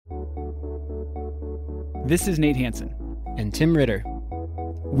This is Nate Hansen. And Tim Ritter.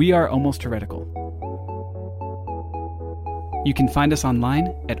 We are Almost Heretical. You can find us online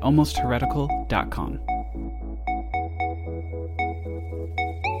at almostheretical.com.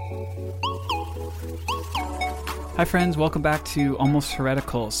 Hi friends, welcome back to Almost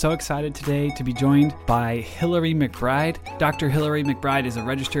Heretical. So excited today to be joined by Hillary McBride. Dr. Hillary McBride is a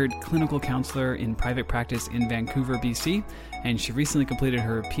registered clinical counselor in private practice in Vancouver, BC, and she recently completed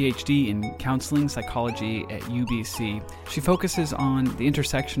her PhD in counseling psychology at UBC. She focuses on the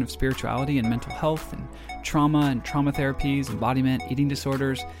intersection of spirituality and mental health and trauma therapies, embodiment, eating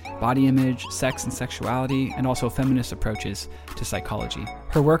disorders, body image, sex and sexuality, and also feminist approaches to psychology.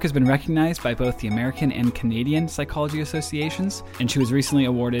 Her work has been recognized by both the American and Canadian Psychology Associations, and she was recently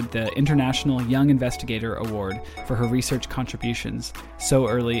awarded the International Young Investigator Award for her research contributions so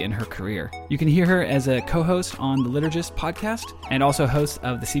early in her career. You can hear her as a co-host on the Liturgist podcast and also host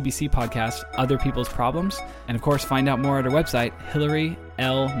of the CBC podcast, Other People's Problems, and of course find out more at her website,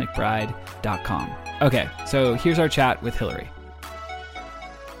 HillaryLMcBride.com. Okay, so here's our chat with Hillary.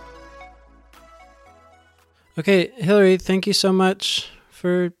 Okay, Hillary, thank you so much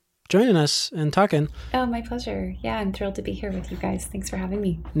for joining us and talking. Oh, my pleasure. Yeah, I'm thrilled to be here with you guys. Thanks for having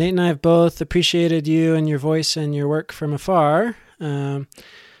me. Nate and I have both appreciated you and your voice and your work from afar,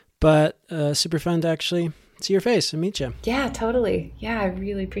 but super fun to actually see your face and meet you. Yeah, totally. Yeah, I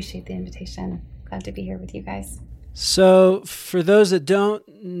really appreciate the invitation. Glad to be here with you guys. So for those that don't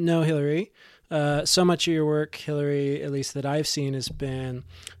know Hillary, so much of your work, Hillary, at least that I've seen, has been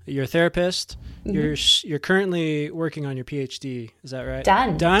you're a therapist. Mm-hmm. You're currently working on your PhD. Is that right?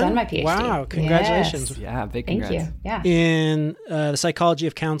 Done my PhD. Wow, congratulations. Yes. Yeah, big congrats. Thank you. Yeah. In the psychology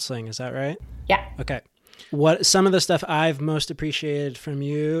of counseling, is that right? Yeah. Okay. What some of the stuff I've most appreciated from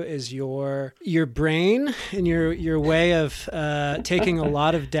you is your brain and your way of taking a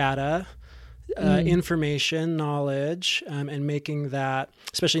lot of data, information, knowledge, and making that,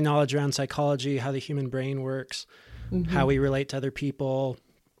 especially knowledge around psychology, how the human brain works, how we relate to other people,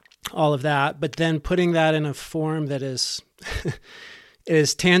 all of that, but then putting that in a form that is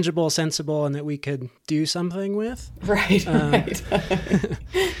is tangible, sensible, and that we could do something with. Right.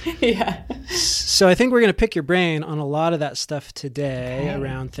 Yeah. So I think we're going to pick your brain on a lot of that stuff today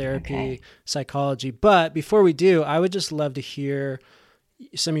around therapy, psychology. But before we do, I would just love to hear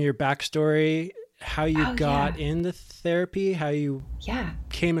some of your backstory, how you got into therapy, how you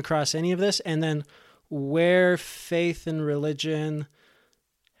came across any of this, and then where faith and religion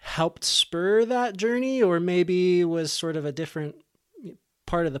helped spur that journey, or maybe was sort of a different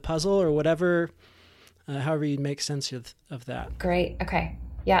part of the puzzle, or whatever, however you make sense of that. Great. Okay.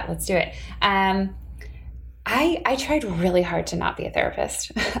 Yeah, let's do it. I tried really hard to not be a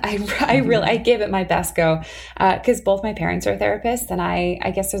therapist. I gave it my best go because both my parents are therapists, and I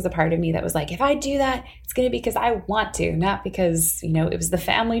guess there's a part of me that was like, if I do that, it's going to be because I want to, not because it was the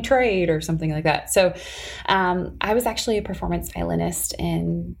family trade or something like that. So I was actually a performance violinist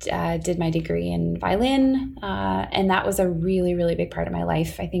and did my degree in violin, and that was a really, really big part of my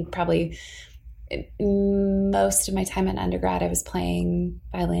life. I think probably most of my time in undergrad, I was playing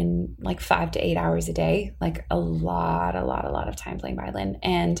violin like 5 to 8 hours a day, like a lot of time playing violin,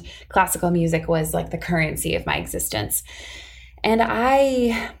 and classical music was like the currency of my existence. And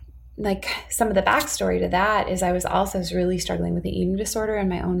some of the backstory to that is I was also really struggling with the eating disorder and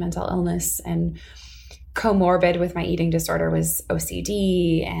my own mental illness, and comorbid with my eating disorder was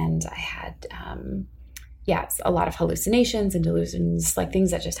OCD, and I had, a lot of hallucinations and delusions, like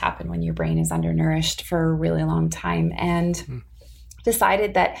things that just happen when your brain is undernourished for a really long time. And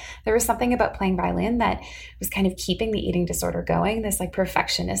decided that there was something about playing violin that was kind of keeping the eating disorder going, this like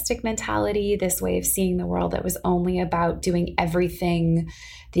perfectionistic mentality, this way of seeing the world that was only about doing everything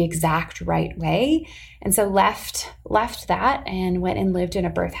the exact right way. And so left that and went and lived in a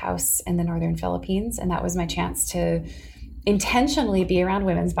birth house in the northern Philippines. And that was my chance to intentionally be around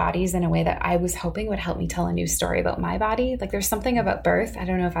women's bodies in a way that I was hoping would help me tell a new story about my body. Like there's something about birth. I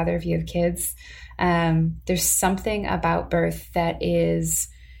don't know if either of you have kids. There's something about birth that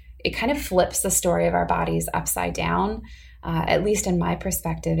it kind of flips the story of our bodies upside down. At least in my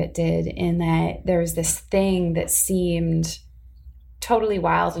perspective, it did, in that there was this thing that seemed totally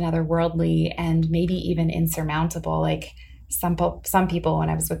wild and otherworldly and maybe even insurmountable. Like some people, when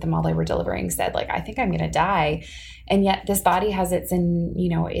I was with them while they were delivering, said like, I think I'm going to die. And yet this body has its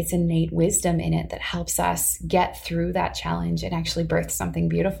innate wisdom in it that helps us get through that challenge and actually birth something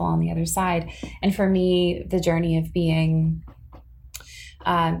beautiful on the other side. And for me, the journey of being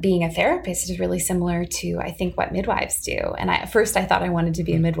a therapist is really similar to, I think, what midwives do. And at first I thought I wanted to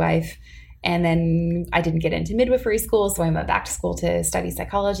be a midwife. And then I didn't get into midwifery school, so I went back to school to study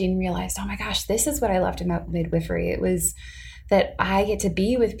psychology and realized, oh my gosh, this is what I loved about midwifery. It was that I get to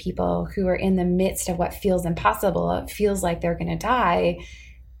be with people who are in the midst of what feels impossible. It feels like they're going to die.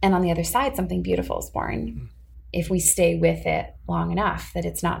 And on the other side, something beautiful is born. If we stay with it long enough, that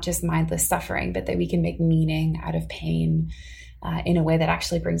it's not just mindless suffering, but that we can make meaning out of pain in a way that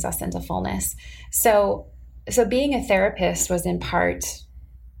actually brings us into fullness. So being a therapist was in part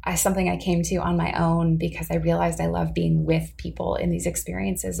something I came to on my own because I realized I love being with people in these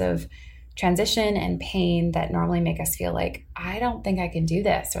experiences of transition and pain that normally make us feel like, I don't think I can do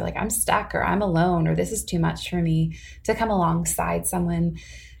this, or like I'm stuck, or I'm alone, or this is too much for me. To come alongside someone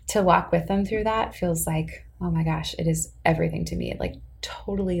to walk with them through that feels like, oh my gosh, it is everything to me. It like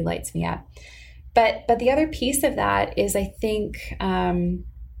totally lights me up. But the other piece of that is I think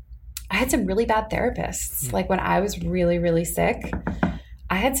I had some really bad therapists. Like when I was really, really sick,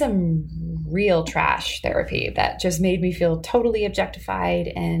 I had some real trash therapy that just made me feel totally objectified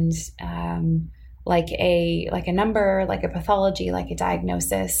and like a number, like a pathology, like a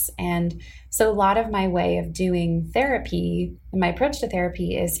diagnosis. And so a lot of my way of doing therapy and my approach to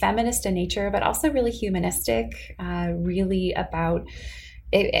therapy is feminist in nature, but also really humanistic, really about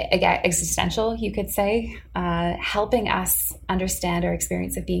existential, you could say, helping us understand our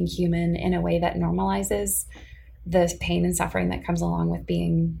experience of being human in a way that normalizes the pain and suffering that comes along with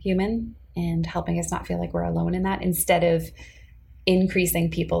being human, and helping us not feel like we're alone in that, instead of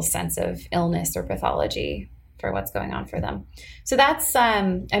increasing people's sense of illness or pathology for what's going on for them. So that's,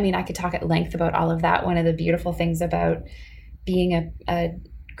 I could talk at length about all of that. One of the beautiful things about being a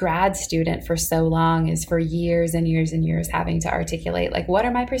grad student for so long is for years and years and years having to articulate, like, what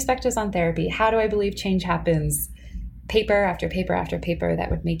are my perspectives on therapy? How do I believe change happens? Paper after paper after paper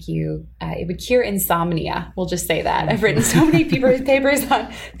that would make you, it would cure insomnia. We'll just say that. I've written so many papers on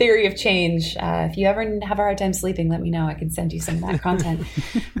theory of change. If you ever have a hard time sleeping, let me know. I can send you some of that content.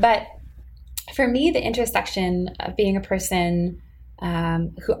 But for me, the intersection of being a person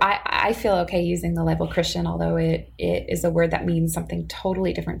who I feel okay using the label Christian, although it is a word that means something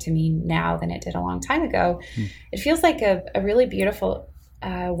totally different to me now than it did a long time ago. It feels like a really beautiful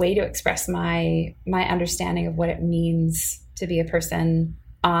way to express my understanding of what it means to be a person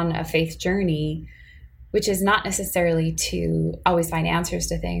on a faith journey, which is not necessarily to always find answers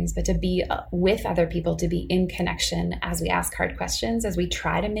to things, but to be with other people, to be in connection as we ask hard questions, as we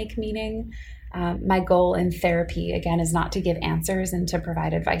try to make meaning. My goal in therapy, again, is not to give answers and to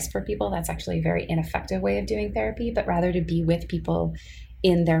provide advice for people. That's actually a very ineffective way of doing therapy, but rather to be with people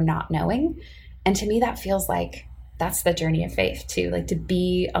in their not knowing. And to me, that feels like that's the journey of faith too, like to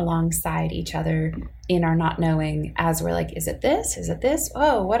be alongside each other in our not knowing as we're like, is it this? Is it this?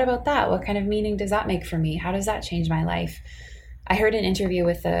 Oh, what about that? What kind of meaning does that make for me? How does that change my life? I heard an interview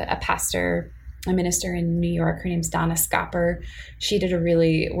with a pastor, a minister in New York. Her name's Donna Scopper. She did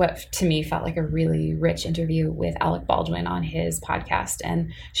what to me felt like a really rich interview with Alec Baldwin on his podcast.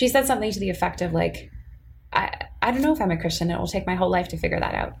 And she said something to the effect of like, I don't know if I'm a Christian. It will take my whole life to figure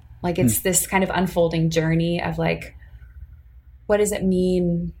that out. Like it's this kind of unfolding journey of like, what does it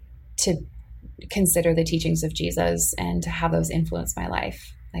mean to consider the teachings of Jesus and to have those influence my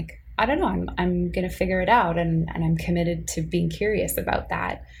life? Like, I don't know, I'm going to figure it out. And I'm committed to being curious about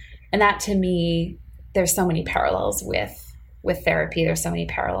that. And that to me, there's so many parallels with therapy. There's so many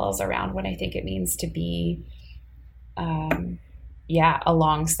parallels around what I think it means to be,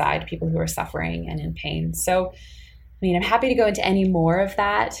 alongside people who are suffering and in pain. So, I'm happy to go into any more of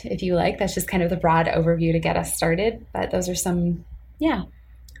that if you like. That's just kind of the broad overview to get us started. But those are some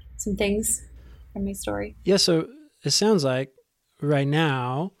things from my story. Yeah, so it sounds like right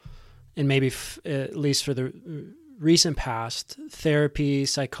now, and maybe at least for the recent past, therapy,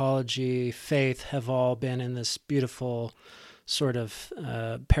 psychology, faith have all been in this beautiful sort of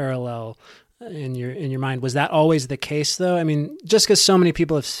parallel in your mind. Was that always the case though? Just because so many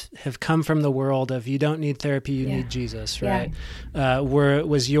people have come from the world of you don't need therapy, you need Jesus, right? Yeah.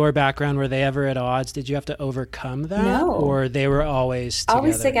 Was your background, were they ever at odds? Did you have to overcome that? No. Or they were always together?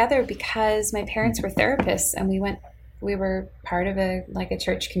 Always together, because my parents were therapists and we were part of a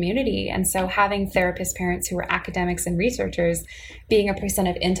church community. And so having therapist parents who were academics and researchers, being a person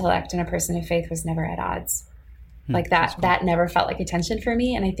of intellect and a person of faith was never at odds. Like that, cool. That never felt like a tension for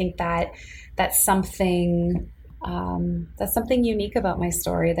me. And I think that's something unique about my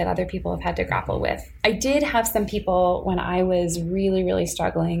story that other people have had to grapple with. I did have some people when I was really, really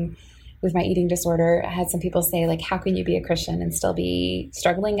struggling with my eating disorder. I had some people say, like, how can you be a Christian and still be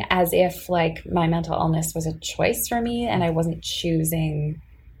struggling, as if like my mental illness was a choice for me and I wasn't choosing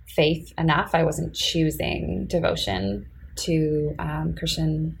faith enough. I wasn't choosing devotion to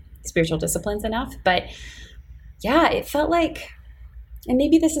Christian spiritual disciplines enough. But yeah, it felt like, and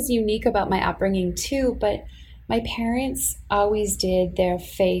maybe this is unique about my upbringing too, but my parents always did their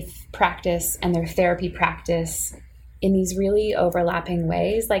faith practice and their therapy practice in these really overlapping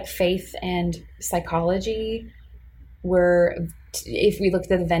ways. Like faith and psychology were, if we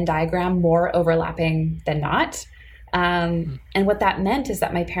looked at the Venn diagram, more overlapping than not. And what that meant is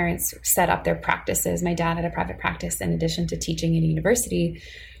that my parents set up their practices. My dad had a private practice in addition to teaching in a university.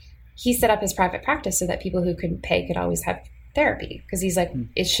 He set up his private practice so that people who couldn't pay could always have therapy, because he's like,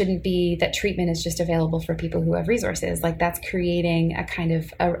 it shouldn't be that treatment is just available for people who have resources. Like that's creating a kind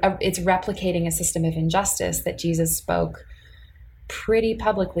of, it's replicating a system of injustice that Jesus spoke pretty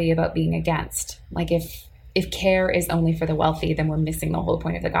publicly about being against. Like if care is only for the wealthy, then we're missing the whole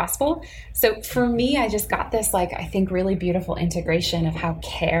point of the gospel. So for me, I just got this, like, I think really beautiful integration of how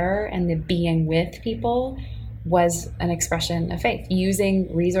care and the being with people was an expression of faith,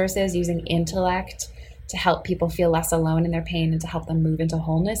 using resources, using intellect to help people feel less alone in their pain and to help them move into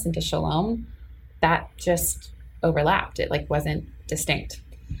wholeness, into shalom. That just overlapped. It like wasn't distinct.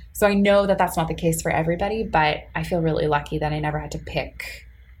 So I know that that's not the case for everybody, but I feel really lucky that I never had to pick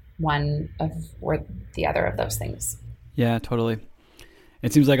one of or the other of those things. Yeah, totally.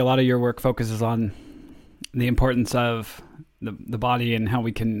 It seems like a lot of your work focuses on the importance of the body and how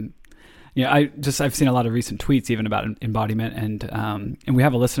we can, you know, I've seen a lot of recent tweets even about embodiment, and we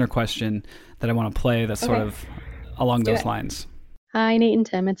have a listener question that I want to play that's sort of along those lines. Hi, Nate and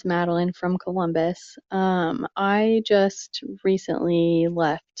Tim. It's Madeline from Columbus. I just recently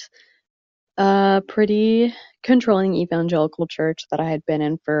left a pretty controlling evangelical church that I had been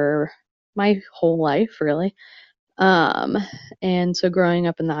in for my whole life, really. And so growing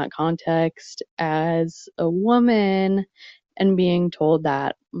up in that context as a woman and being told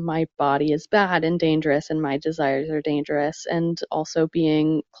that my body is bad and dangerous and my desires are dangerous, and also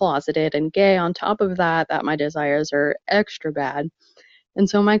being closeted and gay on top of that my desires are extra bad. And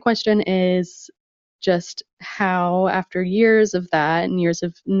so my question is just how, after years of that and years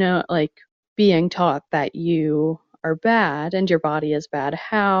of being taught that you are bad and your body is bad,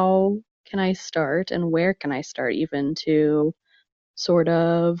 how can I start and where can I start even to sort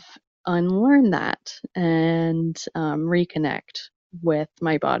of unlearn that and reconnect with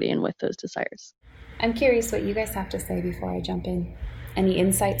my body and with those desires? I'm curious what you guys have to say before I jump in. Any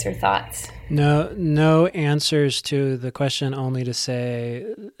insights or thoughts? No answers to the question, only to say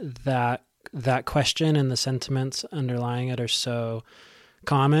that that question and the sentiments underlying it are so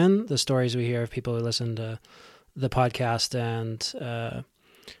common. The stories we hear of people who listen to the podcast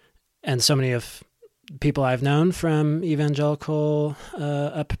and so many of people I've known from evangelical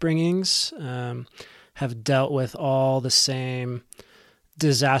upbringings have dealt with all the same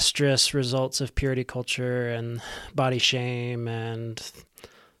disastrous results of purity culture and body shame and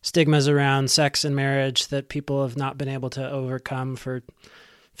stigmas around sex and marriage that people have not been able to overcome for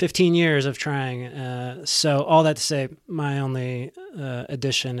 15 years of trying. So all that to say, my only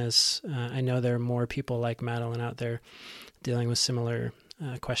addition is I know there are more people like Madeline out there dealing with similar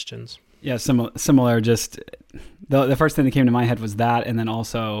questions. Yeah, similar. Just the first thing that came to my head was that, and then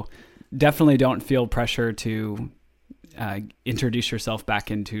also definitely don't feel pressure to introduce yourself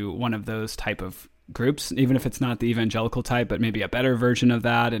back into one of those type of groups, even if it's not the evangelical type, but maybe a better version of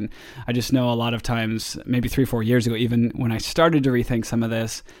that. And I just know a lot of times, maybe 3-4 years ago, even when I started to rethink some of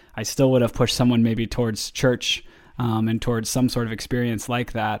this, I still would have pushed someone maybe towards church and towards some sort of experience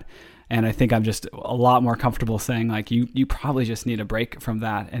like that. And I think I'm just a lot more comfortable saying, like, you probably just need a break from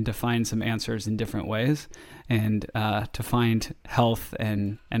that and to find some answers in different ways and to find health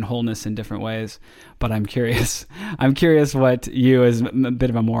and wholeness in different ways. But I'm curious what you, as a bit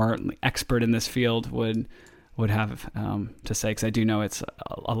of a more expert in this field, would have to say, because I do know it's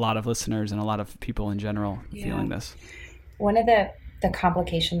a lot of listeners and a lot of people in general feeling this. One of the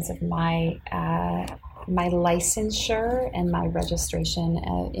complications of my licensure and my registration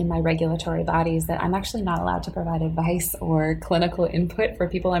in my regulatory body is that I'm actually not allowed to provide advice or clinical input for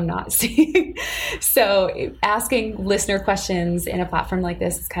people I'm not seeing. So asking listener questions in a platform like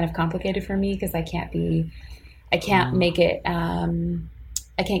this is kind of complicated for me because I can't give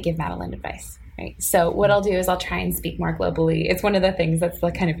Madeline advice. Right. So what I'll do is I'll try and speak more globally. It's one of the things that's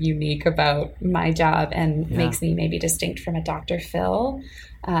like kind of unique about my job and makes me maybe distinct from a Dr. Phil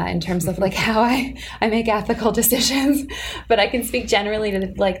in terms of like how I make ethical decisions. But I can speak generally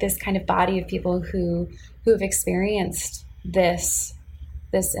to like this kind of body of people who have experienced this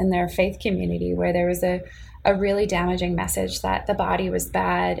in their faith community, where there was a really damaging message that the body was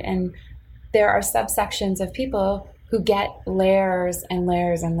bad. And there are subsections of people who get layers and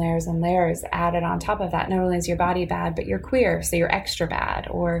layers and layers and layers added on top of that. Not only is your body bad, but you're queer, so you're extra bad.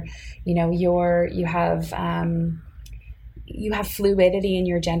 Or, you have fluidity in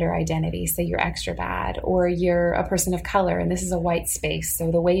your gender identity, so you're extra bad. Or you're a person of color, and this is a white space,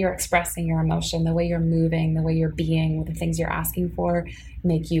 so the way you're expressing your emotion, the way you're moving, the way you're being, the things you're asking for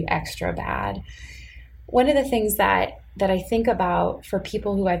make you extra bad. One of the things that I think about for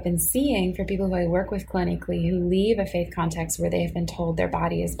people who I've been seeing, for people who I work with clinically who leave a faith context where they have been told their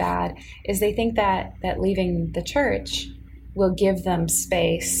body is bad, is they think that leaving the church will give them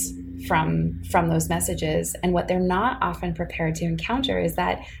space from those messages. And what they're not often prepared to encounter is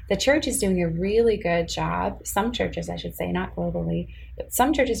that the church is doing a really good job. Some churches, I should say, not globally, but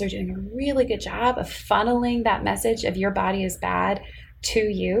some churches are doing a really good job of funneling that message of your body is bad to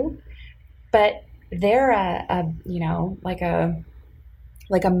you. But they're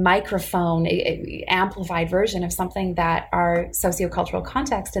like a microphone, a amplified version of something that our sociocultural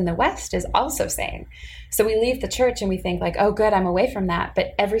context in the West is also saying. So we leave the church and we think like, oh, good, I'm away from that. But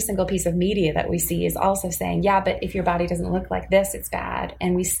every single piece of media that we see is also saying, yeah, but if your body doesn't look like this, it's bad.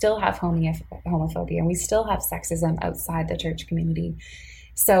 And we still have homophobia, and we still have sexism outside the church community.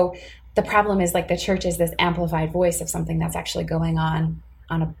 So the problem is like the church is this amplified voice of something that's actually going on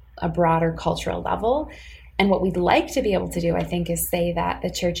a broader cultural level. And what we'd like to be able to do, I think, is say that the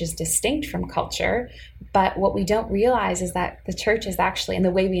church is distinct from culture. But what we don't realize is that the church is actually, and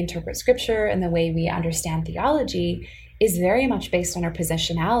the way we interpret scripture and the way we understand theology is very much based on our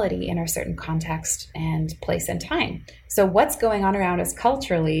positionality in our certain context and place and time. So what's going on around us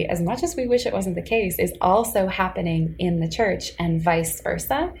culturally, as much as we wish it wasn't the case, is also happening in the church and vice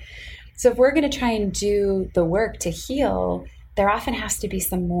versa. So if we're going to try and do the work to heal, there often has to be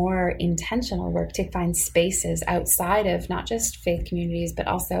some more intentional work to find spaces outside of not just faith communities, but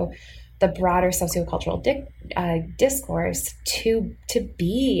also the broader sociocultural discourse to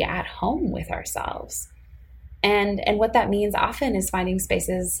be at home with ourselves. And what that means often is finding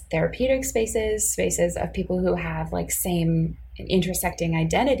spaces, therapeutic spaces of people who have like same intersecting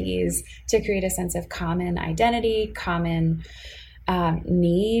identities to create a sense of common identity, common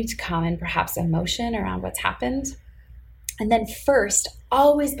need, common perhaps emotion around what's happened. And then first,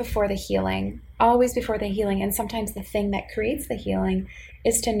 always before the healing, and sometimes the thing that creates the healing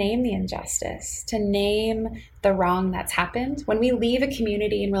is to name the injustice, to name the wrong that's happened. When we leave a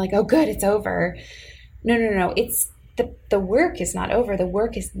community and we're like, oh, good, it's over. No. It's the work is not over. The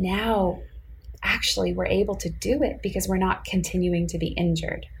work is now actually we're able to do it because we're not continuing to be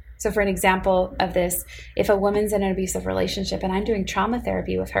injured. So for an example of this, if a woman's in an abusive relationship and I'm doing trauma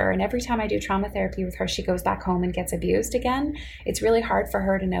therapy with her, and every time I do trauma therapy with her, she goes back home and gets abused again, it's really hard for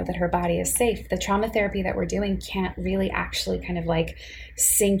her to know that her body is safe. The trauma therapy that we're doing can't really actually kind of like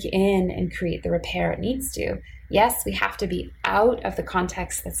sink in and create the repair it needs to. Yes, we have to be out of the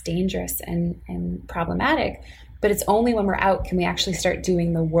context that's dangerous and problematic, but it's only when we're out can we actually start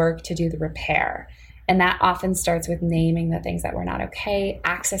doing the work to do the repair. And that often starts with naming the things that were not okay,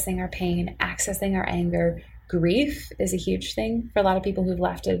 accessing our pain, accessing our anger. Grief is a huge thing for a lot of people who've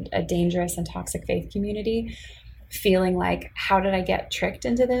left a dangerous and toxic faith community, feeling like, how did I get tricked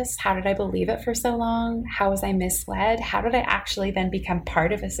into this? How did I believe it for so long? How was I misled? How did I actually then become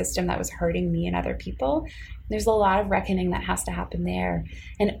part of a system that was hurting me and other people? There's a lot of reckoning that has to happen there.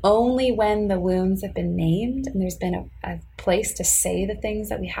 And only when the wounds have been named and there's been a place to say the things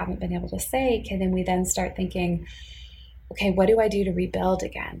that we haven't been able to say, can we then start thinking, okay, what do I do to rebuild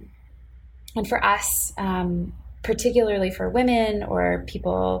again? And for us, particularly for women or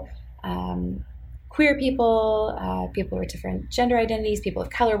people, queer people, people with different gender identities, people of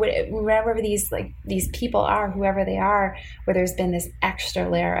color, whatever these people are, whoever they are, where there's been this extra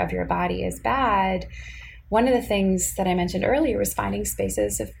layer of your body is bad. One of the things that I mentioned earlier was finding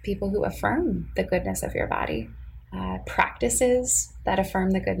spaces of people who affirm the goodness of your body, practices that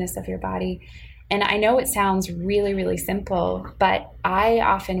affirm the goodness of your body. And I know it sounds really, really simple, but I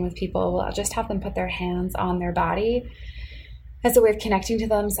often with people will just have them put their hands on their body as a way of connecting to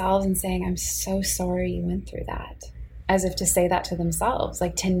themselves and saying, I'm so sorry you went through that. As if to say that to themselves,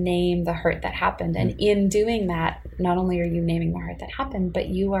 like to name the hurt that happened. And in doing that, not only are you naming the hurt that happened, but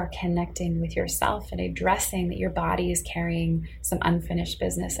you are connecting with yourself and addressing that your body is carrying some unfinished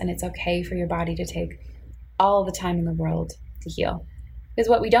business. And it's okay for your body to take all the time in the world to heal. Because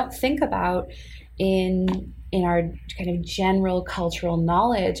what we don't think about in our kind of general cultural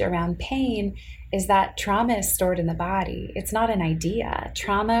knowledge around pain is that trauma is stored in the body. It's not an idea.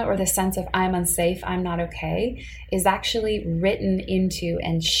 Trauma, or the sense of I'm unsafe, I'm not okay, is actually written into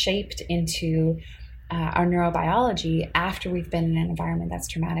and shaped into our neurobiology after we've been in an environment that's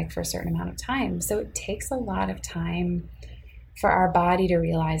traumatic for a certain amount of time. So it takes a lot of time for our body to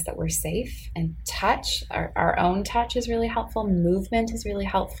realize that we're safe, and touch, our own touch is really helpful. Movement is really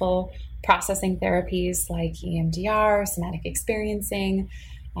helpful. Processing therapies like EMDR, somatic experiencing,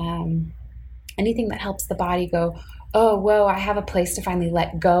 anything that helps the body go, oh, whoa, I have a place to finally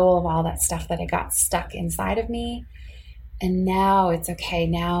let go of all that stuff that I got stuck inside of me. And now it's okay.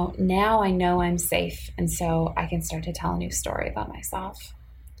 Now I know I'm safe. And so I can start to tell a new story about myself.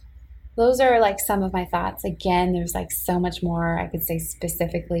 Those are like some of my thoughts. Again, there's like so much more I could say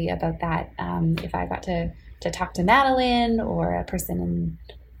specifically about that. If I got to talk to Madeline or a person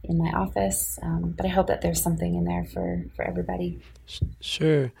in my office. But I hope that there's something in there for everybody.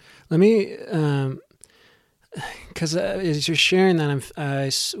 Sure. Let me, because as you're sharing that,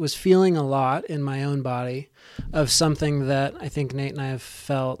 I was feeling a lot in my own body of something that I think Nate and I have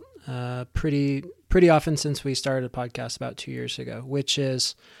felt pretty often since we started a podcast about 2 years ago, which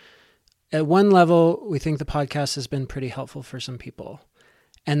is, at one level, we think the podcast has been pretty helpful for some people.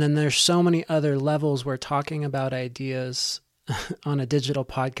 And then there's so many other levels where talking about ideas on a digital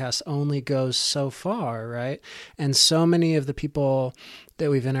podcast only goes so far, right? And so many of the people that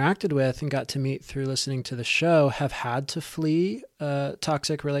we've interacted with and got to meet through listening to the show have had to flee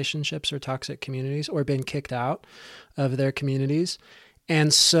toxic relationships or toxic communities, or been kicked out of their communities.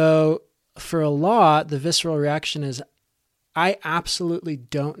 And so for a lot, the visceral reaction is, I absolutely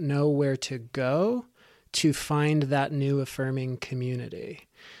don't know where to go to find that new affirming community.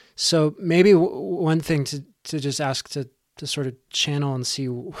 So maybe one thing to just ask to sort of channel and see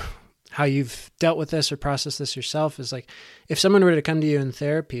how you've dealt with this or processed this yourself is like, if someone were to come to you in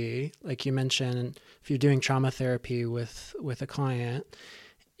therapy, like you mentioned, if you're doing trauma therapy with a client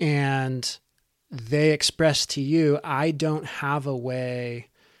and they express to you, I don't have a way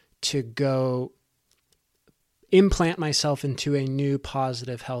to go implant myself into a new,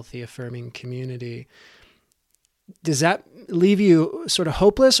 positive, healthy, affirming community. Does that leave you sort of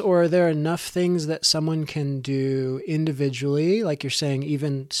hopeless, or are there enough things that someone can do individually? Like you're saying,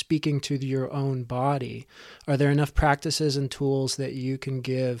 even speaking to your own body, are there enough practices and tools that you can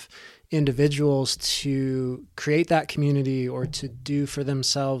give individuals to create that community or to do for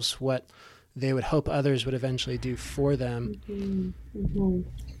themselves what they would hope others would eventually do for them? Mm-hmm. Mm-hmm.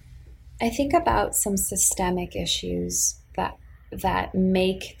 I think about some systemic issues that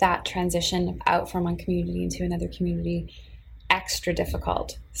make that transition out from one community into another community extra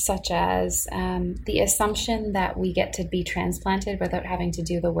difficult, such as the assumption that we get to be transplanted without having to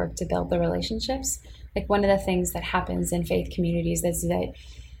do the work to build the relationships. Like, one of the things that happens in faith communities is that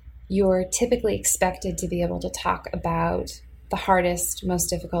you're typically expected to be able to talk about the hardest, most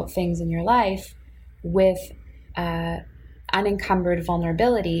difficult things in your life with unencumbered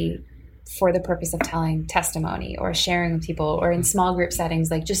vulnerability for the purpose of telling testimony or sharing with people, or in small group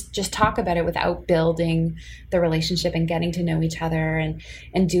settings, like just talk about it without building the relationship and getting to know each other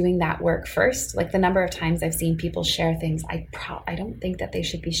and doing that work first. Like, the number of times I've seen people share things I don't think that they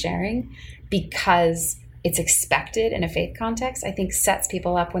should be sharing because it's expected in a faith context, I think sets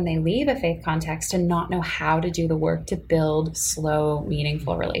people up when they leave a faith context to not know how to do the work to build slow,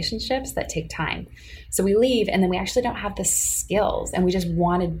 meaningful relationships that take time. So we leave and then we actually don't have the skills, and we just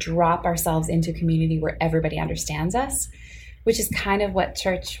want to drop ourselves into a community where everybody understands us, which is kind of what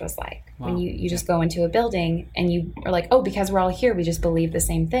church was like. Wow. When you just go into a building and you are like, oh, because we're all here, we just believe the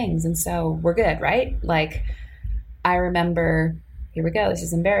same things. And so we're good, right? Like, I remember, here we go, this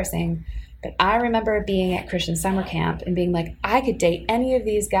is embarrassing, but I remember being at Christian summer camp and being like, I could date any of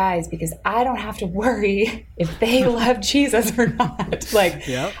these guys because I don't have to worry if they love Jesus or not. Like,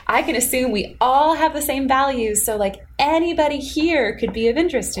 yep. I can assume we all have the same values. So like, anybody here could be of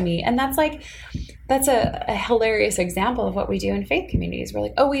interest to me. And that's a hilarious example of what we do in faith communities. We're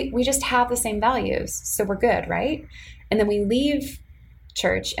like, oh, we just have the same values, so we're good, right? And then we leave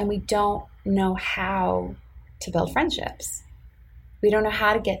church and we don't know how to build friendships. We don't know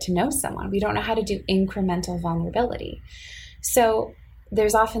how to get to know someone. We don't know how to do incremental vulnerability. So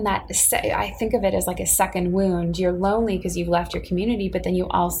there's often that, I think of it as like a second wound. You're lonely because you've left your community, but then you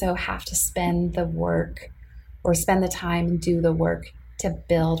also have to spend the work or spend the time and do the work to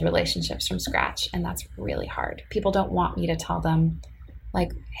build relationships from scratch. And that's really hard. People don't want me to tell them,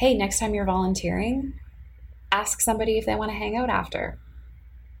 like, hey, next time you're volunteering, ask somebody if they want to hang out after.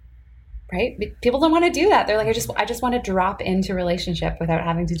 Right? People don't want to do that. They're like, I just want to drop into relationship without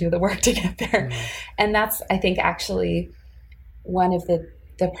having to do the work to get there. Mm-hmm. And that's, I think, actually one of the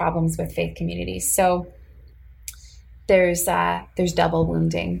problems with faith communities. So there's double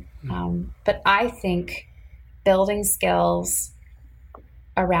wounding. Mm-hmm. But I think building skills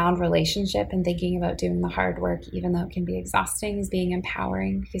around relationship and thinking about doing the hard work, even though it can be exhausting, is being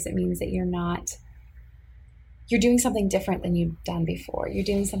empowering, because it means that you're doing something different than you've done before. You're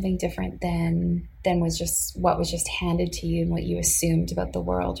doing something different than was just handed to you and what you assumed about the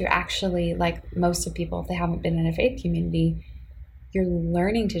world. You're actually, like most of people, if they haven't been in a faith community, you're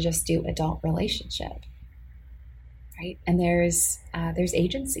learning to just do adult relationship, right? And there's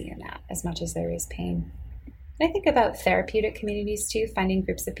agency in that as much as there is pain. And I think about therapeutic communities too, finding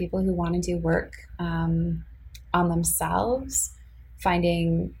groups of people who want to do work on themselves,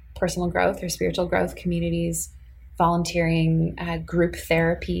 finding personal growth or spiritual growth communities, volunteering, group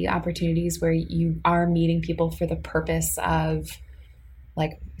therapy opportunities where you are meeting people for the purpose of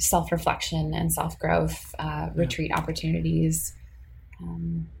like self-reflection and self-growth, retreat opportunities.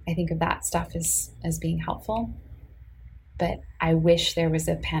 I think of that stuff as being helpful, but I wish there was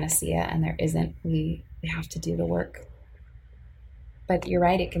a panacea, and there isn't. We have to do the work. But you're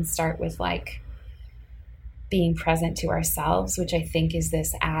right, it can start with like being present to ourselves, which I think is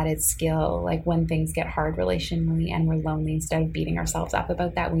this added skill. Like when things get hard relationally and we're lonely, instead of beating ourselves up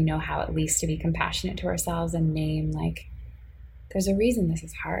about that, we know how at least to be compassionate to ourselves and name, like, there's a reason this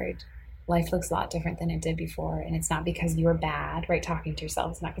is hard. Life looks a lot different than it did before. And it's not because you're bad, right? Talking to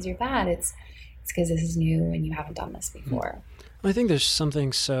yourself, it's not because you're bad. It's because this is new and you haven't done this before. I think there's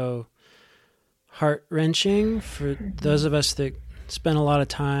something so heart-wrenching for those of us that spend a lot of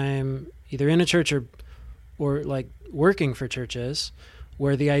time either in a church or like working for churches,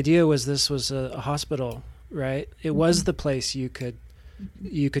 where the idea was this was a hospital, right? It was the place you could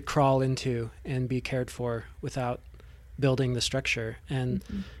crawl into and be cared for without building the structure. And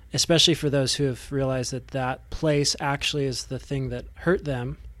especially for those who have realized that place actually is the thing that hurt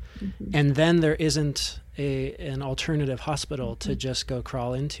them. And then there isn't an alternative hospital to just go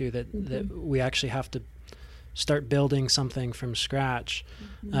crawl into, that we actually have to start building something from scratch.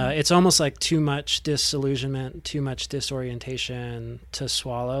 It's almost like too much disillusionment, too much disorientation to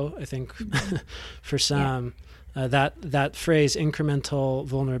swallow, I think, for some. That phrase, incremental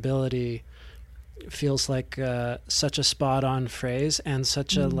vulnerability, feels like such a spot-on phrase, and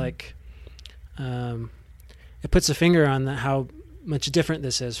such a it puts a finger on how much different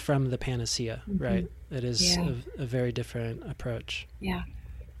this is from the panacea, right? It is a very different approach. Yeah.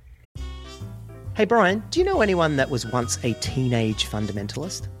 Hey, Brian, do you know anyone that was once a teenage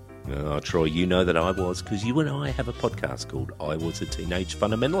fundamentalist? Oh, Troy, you know that I was, because you and I have a podcast called I Was a Teenage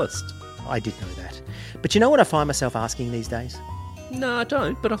Fundamentalist. I did know that. But you know what I find myself asking these days? No, I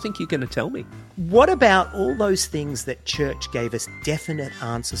don't, but I think you're going to tell me. What about all those things that church gave us definite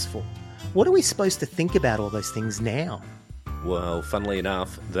answers for? What are we supposed to think about all those things now? Well, funnily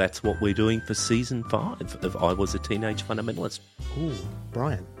enough, that's what we're doing for Season 5 of I Was a Teenage Fundamentalist. Ooh,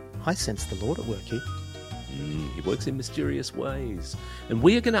 Brian, I sense the Lord at work here. He works in mysterious ways. And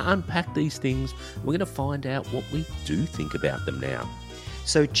we are going to unpack these things. We're going to find out what we do think about them now.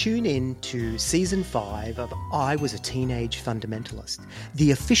 So tune in to Season 5 of I Was a Teenage Fundamentalist,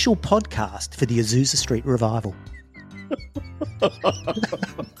 the official podcast for the Azusa Street Revival.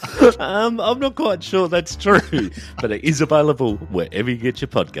 I'm not quite sure that's true, but it is available wherever you get your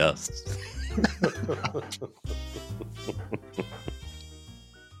podcasts.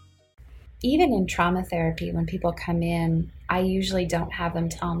 Even in trauma therapy, when people come in, I usually don't have them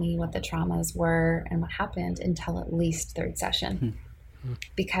tell me what the traumas were and what happened until at least third session.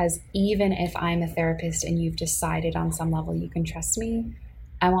 Because even if I'm a therapist and you've decided on some level you can trust me,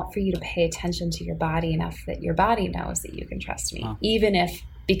 I want for you to pay attention to your body enough that your body knows that you can trust me. Wow. Even if,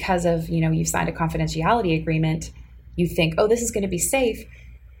 because of, you've signed a confidentiality agreement, you think, oh, this is going to be safe.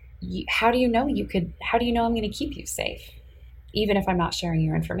 How do you know I'm going to keep you safe? Even if I'm not sharing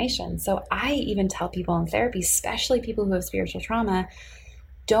your information. So I even tell people in therapy, especially people who have spiritual trauma,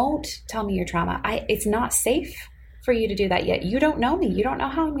 don't tell me your trauma. It's not safe for you to do that yet. You don't know me. You don't know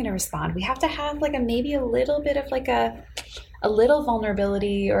how I'm going to respond. We have to have maybe a little bit of a little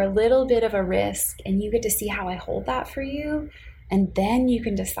vulnerability or a little bit of a risk, and you get to see how I hold that for you. And then you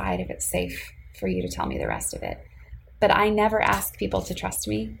can decide if it's safe for you to tell me the rest of it. But I never ask people to trust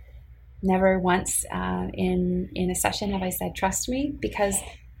me. Never once in a session have I said, trust me, because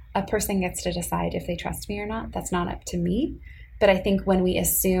a person gets to decide if they trust me or not. That's not up to me. But I think when we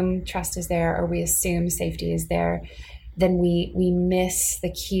assume trust is there, or we assume safety is there, then we miss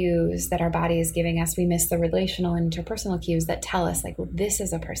the cues that our body is giving us. We miss the relational and interpersonal cues that tell us, well, this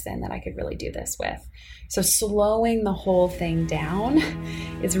is a person that I could really do this with. So slowing the whole thing down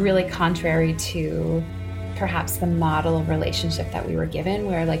is really contrary to perhaps the model of relationship that we were given,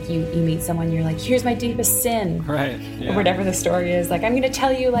 where you meet someone, you're like, here's my deepest sin, right? Yeah. Or whatever the story is. I'm going to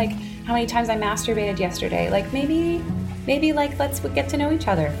tell you how many times I masturbated yesterday. Maybe maybe like, let's get to know each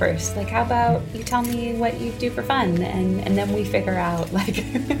other first. Like, how about you tell me what you do for fun, and then we figure out like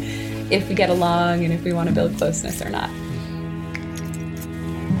if we get along and if we want to build closeness or not.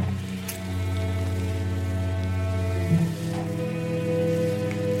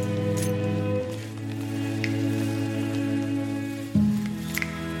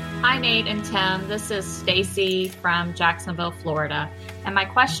 Hi, Nate and Tim. This is Stacy from Jacksonville, Florida. And my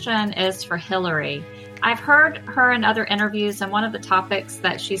question is for Hillary. I've heard her in other interviews, and one of the topics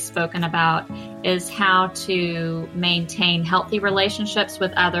that she's spoken about is how to maintain healthy relationships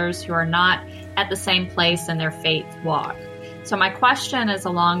with others who are not at the same place in their faith walk. So my question is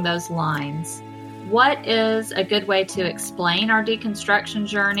along those lines. What is a good way to explain our deconstruction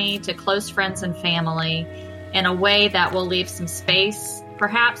journey to close friends and family in a way that will leave some space,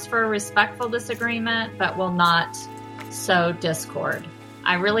 perhaps for a respectful disagreement, but will not sow discord?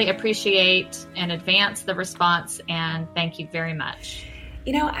 I really appreciate in advance the response, and thank you very much.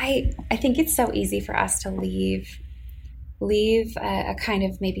 You know, I think it's so easy for us to leave a kind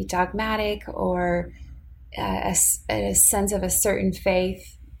of maybe dogmatic or a sense of a certain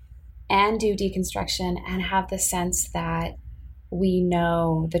faith and do deconstruction and have the sense that we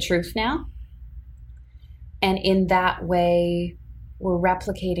know the truth now. And in that way, we're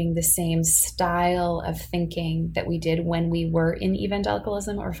replicating the same style of thinking that we did when we were in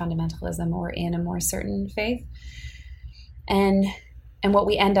evangelicalism or fundamentalism or in a more certain faith. And what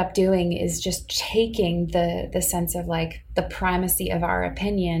we end up doing is just taking the sense of like the primacy of our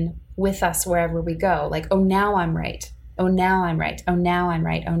opinion with us wherever we go. Like, oh, now I'm right. Oh, now I'm right. Oh, now I'm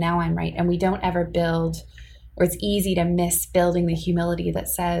right. Oh, now I'm right. And we don't ever build, or it's easy to miss building the humility that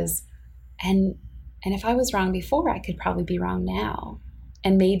says, and if I was wrong before, I could probably be wrong now.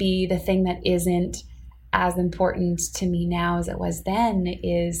 And maybe the thing that isn't as important to me now as it was then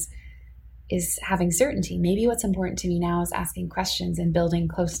is having certainty. Maybe what's important to me now is asking questions and building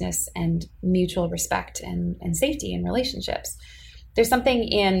closeness and mutual respect and safety in relationships. There's something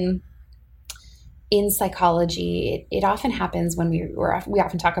in psychology. It often happens when we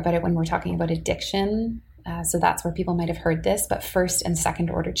often talk about it when we're talking about addiction. So that's where people might have heard this, but first and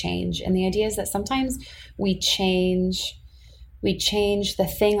second order change. And the idea is that sometimes we change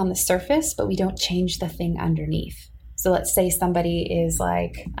the thing on the surface, but we don't change the thing underneath. So let's say somebody is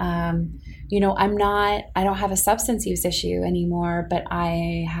like, I don't have a substance use issue anymore, but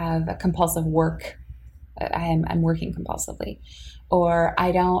I have a compulsive work. I'm working compulsively. Or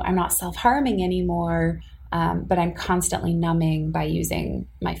I'm not self-harming anymore, but I'm constantly numbing by using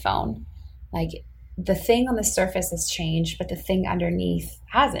my phone. Like, the thing on the surface has changed, but the thing underneath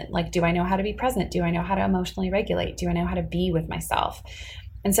hasn't. Like, do I know how to be present? Do I know how to emotionally regulate? Do I know how to be with myself?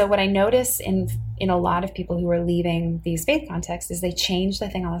 And so what I notice in a lot of people who are leaving these faith contexts is they change the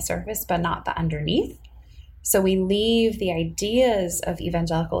thing on the surface, but not the underneath. So we leave the ideas of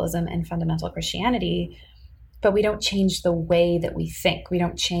evangelicalism and fundamental Christianity, but we don't change the way that we think. We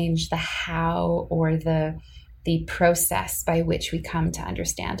don't change the how or the process by which we come to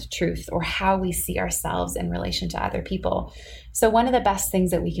understand truth or how we see ourselves in relation to other people. So one of the best things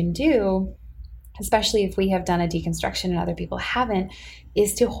that we can do, especially if we have done a deconstruction and other people haven't,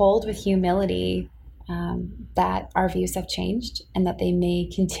 is to hold with humility that our views have changed and that they may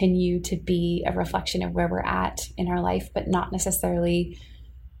continue to be a reflection of where we're at in our life, but not necessarily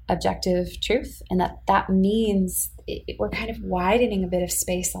objective truth. And that means we're kind of widening a bit of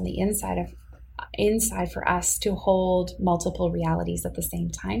space on the inside for us to hold multiple realities at the same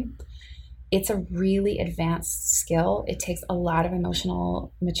time. It's a really advanced skill. It takes a lot of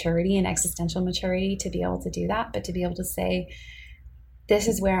emotional maturity and existential maturity to be able to do that, but to be able to say, this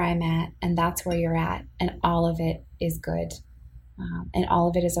is where I'm at, and that's where you're at, and all of it is good, and all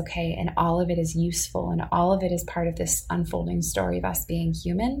of it is okay, and all of it is useful, and all of it is part of this unfolding story of us being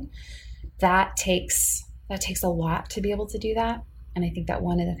human. That takes a lot to be able to do that. And I think that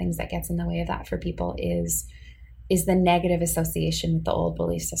one of the things that gets in the way of that for people is the negative association with the old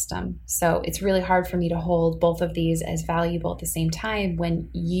belief system. So it's really hard for me to hold both of these as valuable at the same time when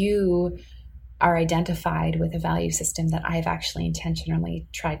you are identified with a value system that I've actually intentionally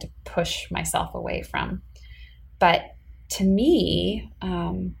tried to push myself away from. But to me,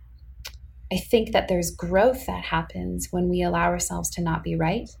 I think that there's growth that happens when we allow ourselves to not be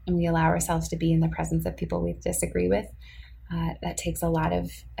right and we allow ourselves to be in the presence of people we disagree with. That takes a lot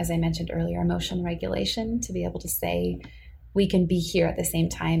of, as I mentioned earlier, emotional regulation to be able to say, we can be here at the same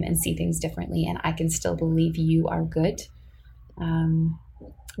time and see things differently, and I can still believe you are good.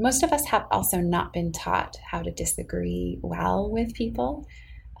 Most of us have also not been taught how to disagree well with people.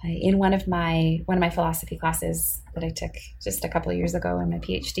 in one of my philosophy classes that I took just a couple of years ago in my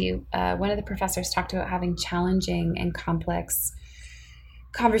PhD, one of the professors talked about having challenging and complex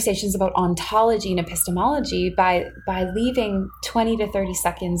conversations about ontology and epistemology by leaving 20 to 30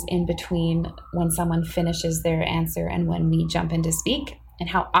 seconds in between when someone finishes their answer and when we jump in to speak. And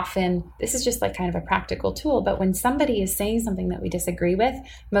how often, this is just like kind of a practical tool, but when somebody is saying something that we disagree with,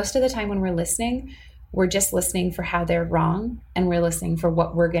 most of the time when we're listening, we're just listening for how they're wrong, and we're listening for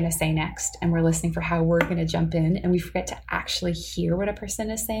what we're going to say next, and we're listening for how we're going to jump in, and we forget to actually hear what a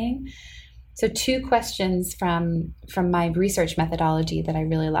person is saying. So 2 questions from my research methodology that I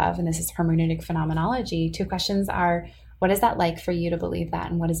really love, and this is hermeneutic phenomenology. 2 questions are, what is that like for you to believe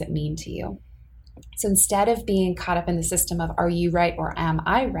that, and what does it mean to you? So instead of being caught up in the system of are you right or am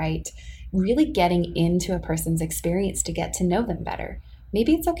I right, really getting into a person's experience to get to know them better.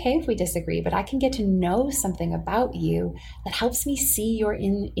 Maybe it's okay if we disagree, but I can get to know something about you that helps me see your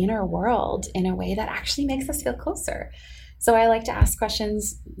inner world in a way that actually makes us feel closer. So I like to ask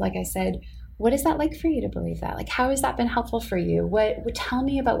questions, like I said, what is that like for you to believe that? Like, how has that been helpful for you? Tell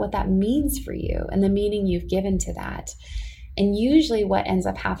me about what that means for you and the meaning you've given to that. And usually what ends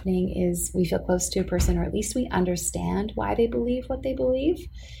up happening is we feel close to a person, or at least we understand why they believe what they believe.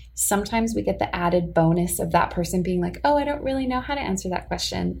 Sometimes we get the added bonus of that person being like, oh, I don't really know how to answer that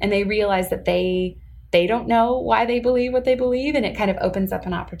question. And they realize that they don't know why they believe what they believe. And it kind of opens up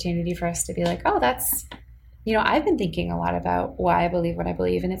an opportunity for us to be like, oh, that's, I've been thinking a lot about why I believe what I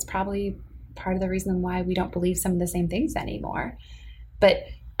believe. And it's probably part of the reason why we don't believe some of the same things anymore. But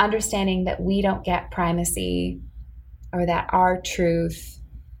understanding that we don't get primacy, or that our truth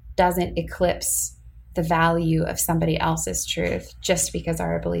doesn't eclipse the value of somebody else's truth just because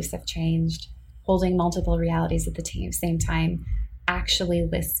our beliefs have changed, holding multiple realities at the same time, actually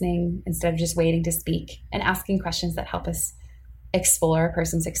listening instead of just waiting to speak, and asking questions that help us explore a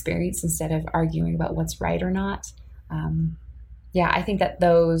person's experience instead of arguing about what's right or not. I think that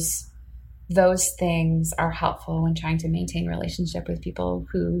those things are helpful when trying to maintain relationship with people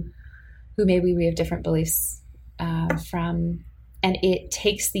who maybe we have different beliefs from, and it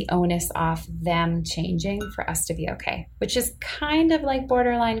takes the onus off them changing for us to be okay, which is kind of like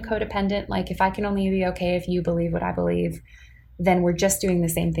borderline codependent. Like, if I can only be okay if you believe what I believe, then we're just doing the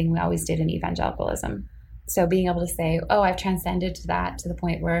same thing we always did in evangelicalism. So being able to say, oh, I've transcended to that, to the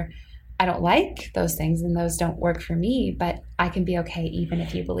point where I don't like those things and those don't work for me, but I can be okay even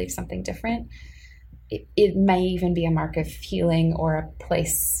if you believe something different. It may even be a mark of healing, or a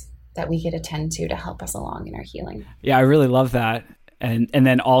place that we could attend to help us along in our healing. Yeah, I really love that. And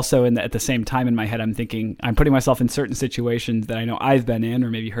then also at the same time in my head, I'm thinking, I'm putting myself in certain situations that I know I've been in, or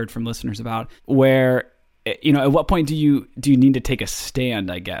maybe heard from listeners about, where, at what point do you need to take a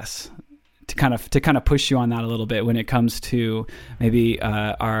stand, I guess, to kind of push you on that a little bit when it comes to maybe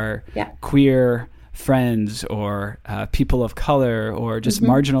our queer friends, or people of color, or just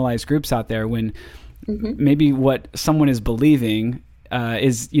marginalized groups out there, when maybe what someone is believing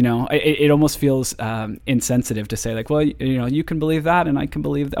is, it almost feels insensitive to say, like, well, you can believe that and I can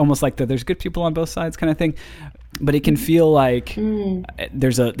believe that, almost like that there's good people on both sides kind of thing. But it can feel like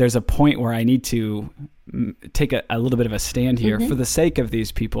there's a point where I need to take a little bit of a stand here for the sake of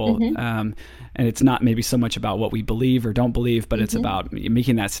these people. And it's not maybe so much about what we believe or don't believe, but it's about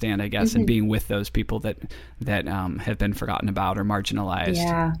making that stand, I guess, and being with those people that have been forgotten about or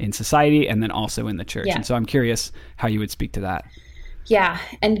marginalized in society, and then also in the church. And so I'm curious how you would speak to that. Yeah.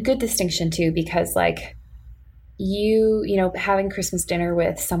 And good distinction too, because like having Christmas dinner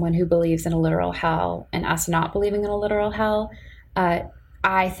with someone who believes in a literal hell and us not believing in a literal hell,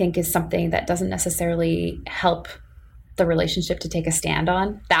 I think is something that doesn't necessarily help the relationship to take a stand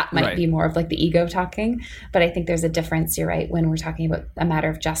on. That might be more of like the ego talking, but I think there's a difference, you're right, when we're talking about a matter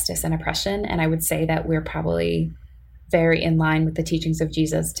of justice and oppression. And I would say that we're probably very in line with the teachings of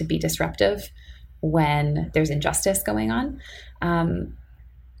Jesus to be disruptive when there's injustice going on.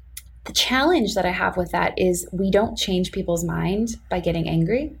 The challenge that I have with that is we don't change people's mind by getting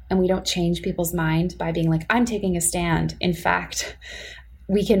angry, and we don't change people's mind by being like, I'm taking a stand. In fact,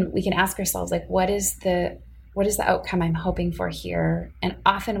 we can ask ourselves, like, what is the outcome I'm hoping for here? And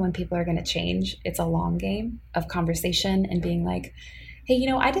often when people are going to change, it's a long game of conversation and being like, hey,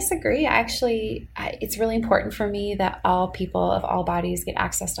 I disagree. It's really important for me that all people of all bodies get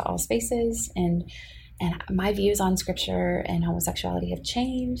access to all spaces, and my views on scripture and homosexuality have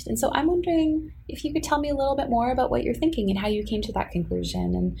changed. And so I'm wondering if you could tell me a little bit more about what you're thinking and how you came to that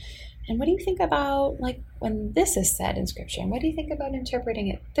conclusion. And what do you think about, like, when this is said in scripture? And what do you think about interpreting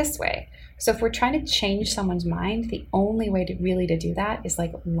it this way? So if we're trying to change someone's mind, the only way to do that is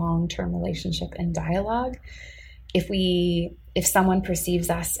like long-term relationship and dialogue. if someone perceives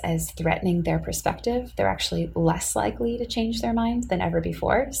us as threatening their perspective, they're actually less likely to change their mind than ever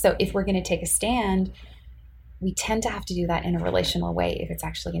before. So if we're going to take a stand, we tend to have to do that in a relational way if it's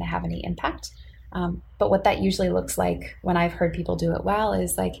actually going to have any impact. But what that usually looks like when I've heard people do it well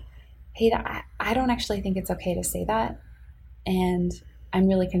is like, hey, I don't actually think it's okay to say that. And I'm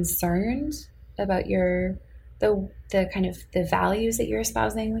really concerned about the kind of the values that you're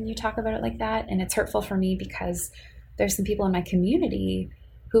espousing when you talk about it like that. And it's hurtful for me because there's some people in my community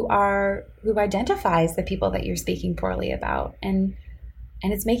who identify as the people that you're speaking poorly about. And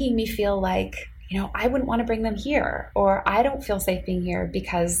it's making me feel like, I wouldn't want to bring them here, or I don't feel safe being here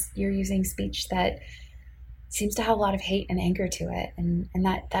because you're using speech that seems to have a lot of hate and anger to it. And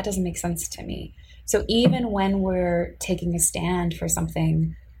that doesn't make sense to me. So even when we're taking a stand for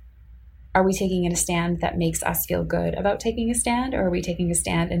something, are we taking a stand that makes us feel good about taking a stand? Or are we taking a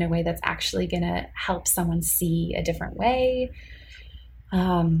stand in a way that's actually going to help someone see a different way?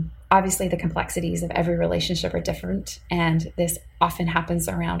 Obviously, the complexities of every relationship are different. And this often happens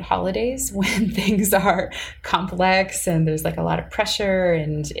around holidays when things are complex and there's like a lot of pressure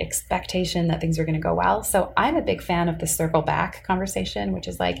and expectation that things are going to go well. So I'm a big fan of the circle back conversation, which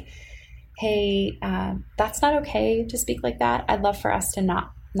is like, hey, that's not okay to speak like that. I'd love for us to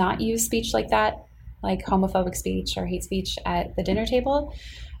not use speech like that, like homophobic speech or hate speech at the dinner table.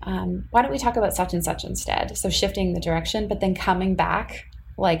 Why don't we talk about such and such instead? So shifting the direction, but then coming back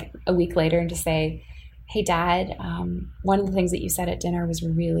like a week later and to say, hey, Dad, one of the things that you said at dinner was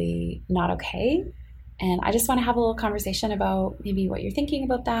really not okay. And I just want to have a little conversation about maybe what you're thinking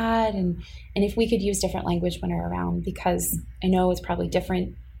about that. And if we could use different language when we're around, because I know it's probably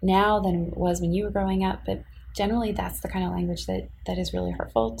different now than it was when you were growing up, but generally that's the kind of language that is really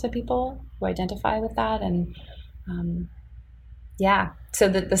hurtful to people who identify with that. And so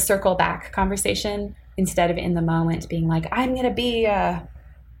the circle back conversation, instead of in the moment being like, I'm going to be a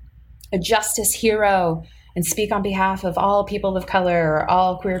justice hero and speak on behalf of all people of color or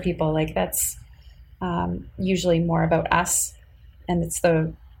all queer people, like that's usually more about us. And it's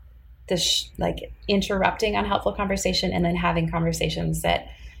like interrupting unhelpful conversation and then having conversations that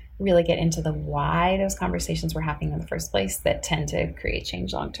really get into the why those conversations were happening in the first place that tend to create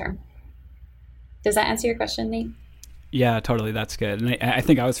change long term. Does that answer your question, Nate? Yeah, totally. That's good. And I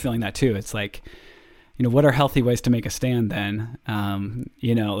think I was feeling that too. It's like, what are healthy ways to make a stand then?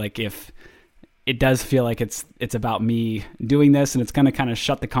 Like if it does feel like it's about me doing this and it's going to kind of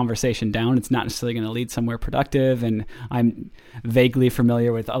shut the conversation down, it's not necessarily going to lead somewhere productive. And I'm vaguely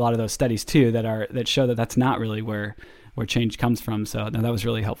familiar with a lot of those studies too that show that that's not really where change comes from. So no, that was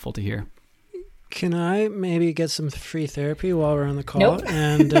really helpful to hear. Can I maybe get some free therapy while we're on the call? Nope.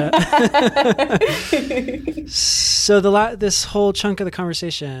 And so this whole chunk of the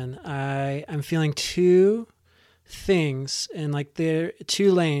conversation, I'm feeling two things, and like they're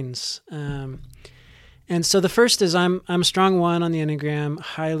two lanes. And so the first is I'm a strong one on the Enneagram,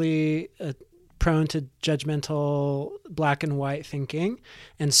 highly prone to judgmental black and white thinking.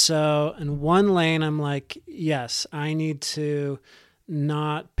 And so in one lane, I'm like, yes, I need to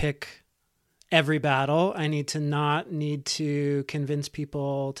not pick every battle. I need to convince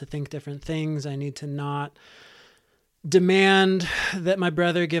people to think different things. I need to not demand that my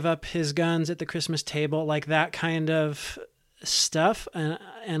brother give up his guns at the Christmas table, like that kind of stuff.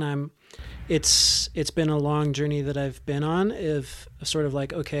 And it's been a long journey that I've been on of sort of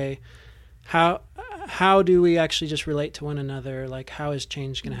like, okay, how do we actually just relate to one another? Like, how is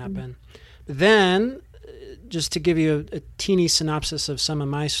change going to happen? But then, just to give you a teeny synopsis of some of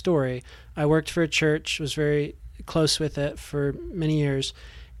my story, I worked for a church, was very close with it for many years,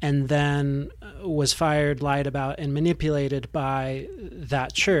 and then was fired, lied about, and manipulated by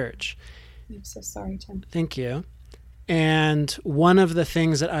that church. I'm so sorry, Tim. Thank you. And one of the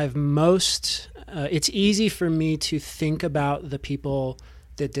things that I've it's easy for me to think about the people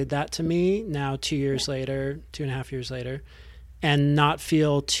that did that to me now 2 years later, 2.5 years later, and not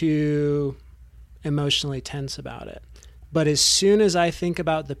feel too emotionally tense about it. But as soon as I think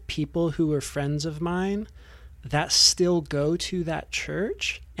about the people who were friends of mine that still go to that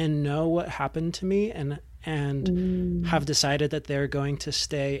church and know what happened to me and have decided that they're going to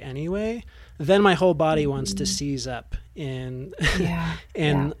stay anyway, then my whole body wants to seize up in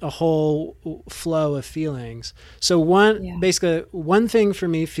a whole flow of feelings. So basically one thing for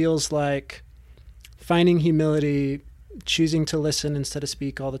me feels like finding humility, choosing to listen instead of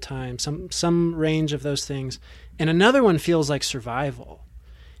speak all the time, some range of those things. And another one feels like survival.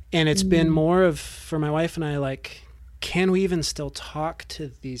 And it's been more of, for my wife and I, can we even still talk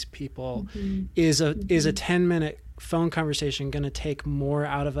to these people? Is a 10-minute phone conversation going to take more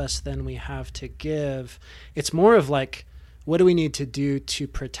out of us than we have to give. It's more of like, what do we need to do to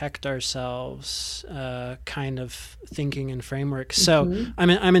protect ourselves, kind of thinking and framework. So I'm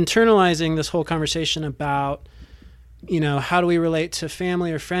internalizing this whole conversation about, how do we relate to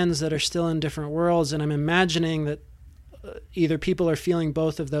family or friends that are still in different worlds? And I'm imagining that either people are feeling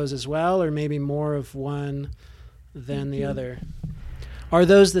both of those as well, or maybe more of one than the other. Are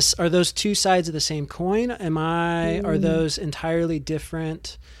those two sides of the same coin? Are those entirely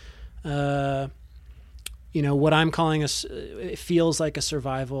different? What I'm calling it feels like a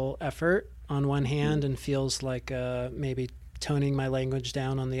survival effort on one hand, and feels like maybe toning my language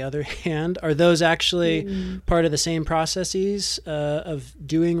down on the other hand. Are those actually part of the same processes of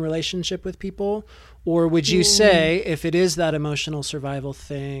doing relationship with people? Or would you say, if it is that emotional survival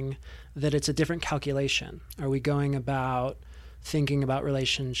thing, that it's a different calculation? Are we going about thinking about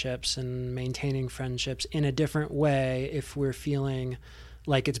relationships and maintaining friendships in a different way if we're feeling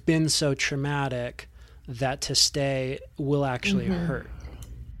like it's been so traumatic that to stay will actually hurt?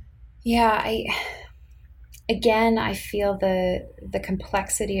 Yeah, I feel the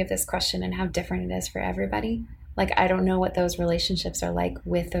complexity of this question and how different it is for everybody. Like, I don't know what those relationships are like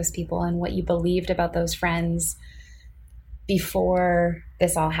with those people and what you believed about those friends before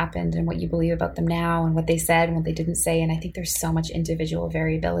this all happened, and what you believe about them now, and what they said and what they didn't say. And I think there's so much individual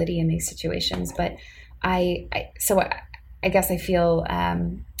variability in these situations. But I guess I feel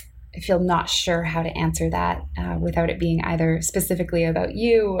not sure how to answer that without it being either specifically about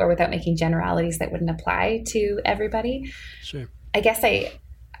you or without making generalities that wouldn't apply to everybody. Sure. I guess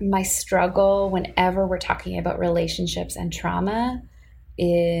my struggle whenever we're talking about relationships and trauma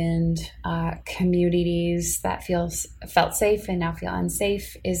in communities that felt safe and now feel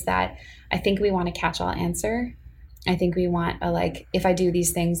unsafe is that I think we want a catch-all answer. I think we want if I do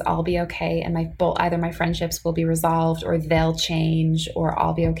these things, I'll be okay, and either my friendships will be resolved, or they'll change, or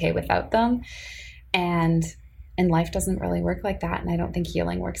I'll be okay without them. And life doesn't really work like that, and I don't think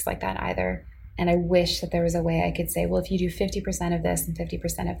healing works like that either. And I wish that there was a way I could say, well, if you do 50% of this and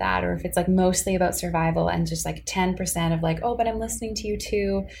 50% of that, or if it's mostly about survival and just 10% of oh, but I'm listening to you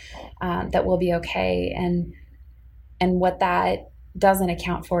too, that will be okay. And what that doesn't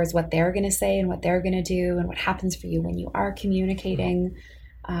account for is what they're going to say and what they're going to do and what happens for you when you are communicating.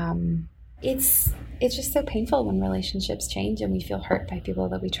 It's just so painful when relationships change and we feel hurt by people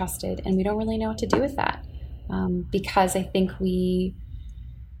that we trusted, and we don't really know what to do with that, because I think we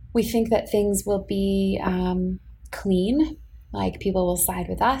think that things will be clean, like people will side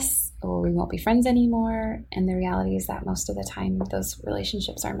with us, or we won't be friends anymore. And the reality is that most of the time those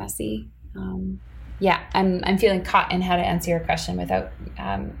relationships are messy. I'm feeling caught in how to answer your question without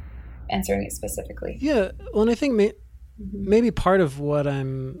answering it specifically. Yeah, well, and I think maybe part of what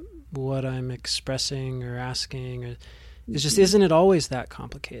I'm expressing or asking is just, isn't it always that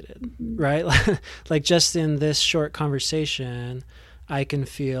complicated, right? Like just in this short conversation, I can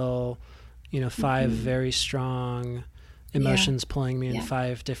feel, 5 very strong emotions pulling me in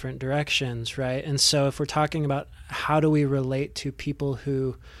 5 different directions, right? And so if we're talking about how do we relate to people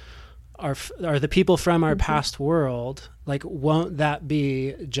who are the people from our past world, won't that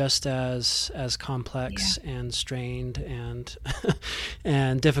be just as complex and strained and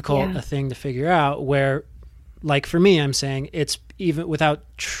and difficult a thing to figure out, where for me, I'm saying it's, even without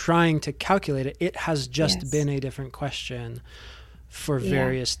trying to calculate it, it has just been a different question for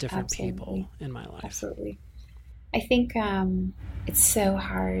various different people in my life. Absolutely. I think it's so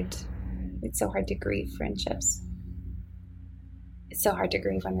hard. It's so hard to grieve friendships. It's so hard to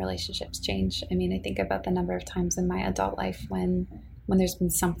grieve when relationships change. I mean, I think about the number of times in my adult life when there's been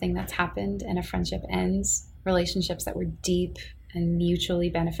something that's happened and a friendship ends, relationships that were deep and mutually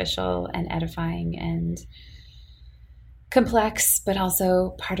beneficial and edifying and complex, but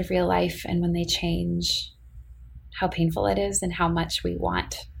also part of real life. And when they change, how painful it is, and how much we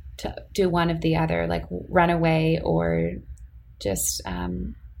want to do one of the other, run away or just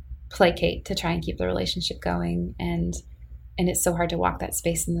placate to try and keep the relationship going. And it's so hard to walk that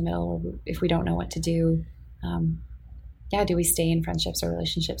space in the middle if we don't know what to do. Do we stay in friendships or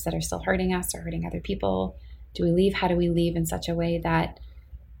relationships that are still hurting us or hurting other people? Do we leave? How do we leave in such a way that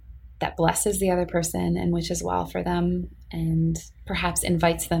blesses the other person and wishes well for them, and perhaps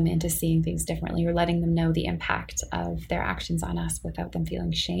invites them into seeing things differently, or letting them know the impact of their actions on us without them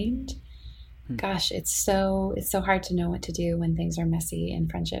feeling shamed? Gosh, it's so hard to know what to do when things are messy in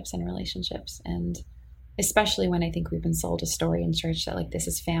friendships and relationships. And especially when I think we've been sold a story in church that this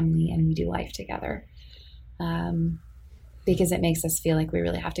is family and we do life together, because it makes us feel like we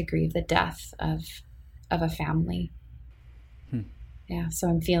really have to grieve the death of a family. Yeah, so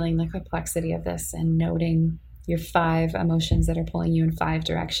I'm feeling the complexity of this and noting your 5 emotions that are pulling you in 5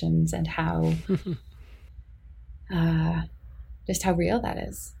 directions, and how just how real that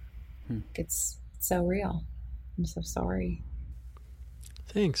is. It's so real. I'm so sorry.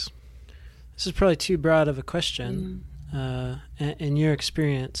 Thanks. This is probably too broad of a question. In your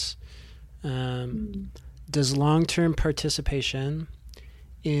experience, does long-term participation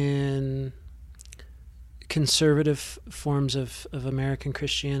in conservative forms of American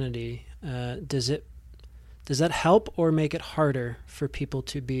Christianity, does that help or make it harder for people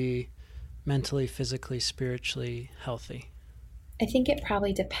to be mentally, physically, spiritually healthy? I think it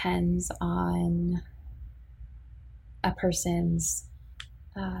probably depends on a person's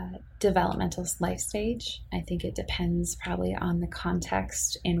developmental life stage. I think it depends probably on the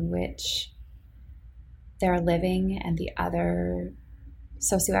context in which they're living and the other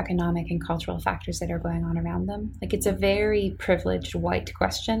socioeconomic and cultural factors that are going on around them. Like, it's a very privileged white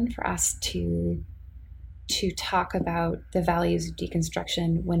question for us to talk about the values of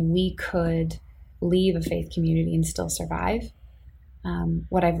deconstruction when we could leave a faith community and still survive.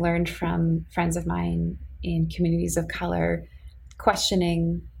 What I've learned from friends of mine in communities of color,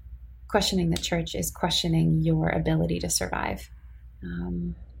 questioning the church is questioning your ability to survive.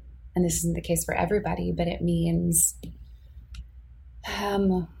 And this isn't the case for everybody, but it means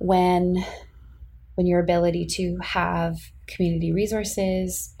when your ability to have community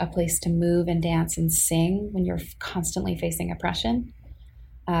resources, a place to move and dance and sing, when you're constantly facing oppression,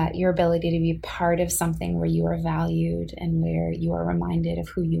 your ability to be part of something where you are valued and where you are reminded of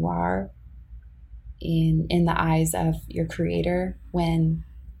who you are in the eyes of your creator, when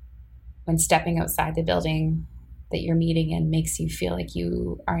stepping outside the building that you're meeting in makes you feel like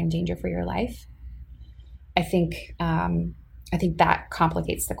you are in danger for your life. I think that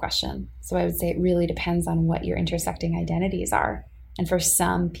complicates the question. So I would say it really depends on what your intersecting identities are. And for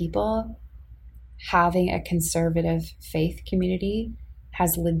some people, having a conservative faith community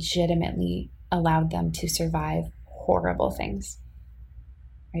has legitimately allowed them to survive horrible things,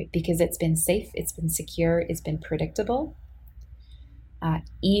 right? Because it's been safe, it's been secure, it's been predictable.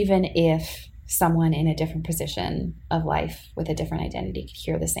 Even if someone in a different position of life with a different identity could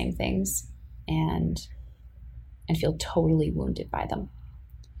hear the same things and feel totally wounded by them.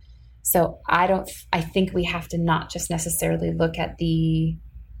 So I think we have to not just necessarily look at the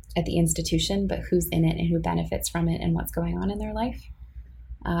institution, but who's in it and who benefits from it and what's going on in their life.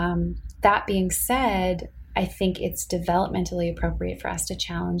 That being said, I think it's developmentally appropriate for us to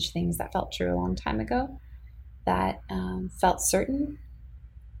challenge things that felt true a long time ago, that felt certain,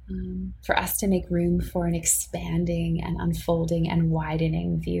 for us to make room for an expanding and unfolding and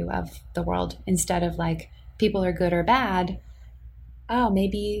widening view of the world, instead of like, people are good or bad. Oh,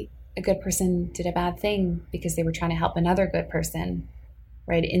 maybe a good person did a bad thing because they were trying to help another good person,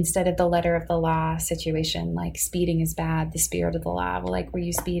 right? Instead of the letter of the law situation, like speeding is bad, the spirit of the law. Well, like, were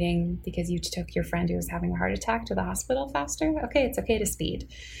you speeding because you took your friend who was having a heart attack to the hospital faster? Okay, it's okay to speed.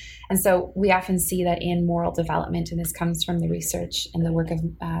 And so we often see that in moral development, and this comes from the research and the work of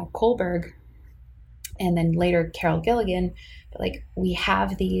Kohlberg, and then later Carol Gilligan. But like, we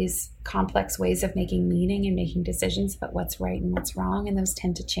have these complex ways of making meaning and making decisions about what's right and what's wrong, and those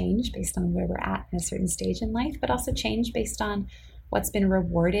tend to change based on where we're at in a certain stage in life, but also change based on what's been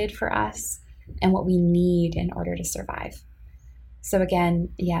rewarded for us and what we need in order to survive. So again,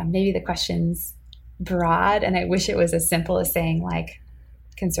 yeah, maybe the question's broad, and I wish it was as simple as saying like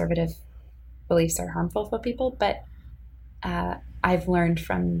conservative beliefs are harmful for people, but I've learned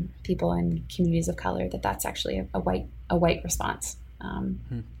from people in communities of color that that's actually a white response.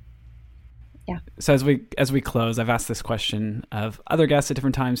 Yeah. So as we close, I've asked this question of other guests at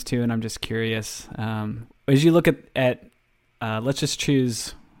different times too, and I'm just curious, as you look at let's just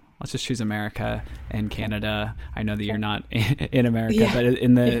choose America and Canada. I know that you're not in America, but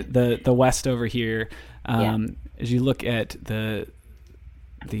in the West over here, as you look at the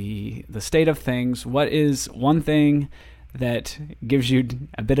state of things, what is one thing that gives you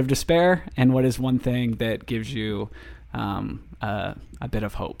a bit of despair, and what is one thing that gives you a bit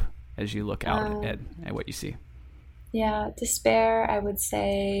of hope as you look out at what you see? Yeah, despair, I would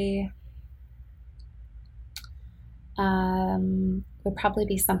say, would probably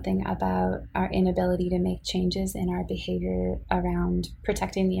be something about our inability to make changes in our behavior around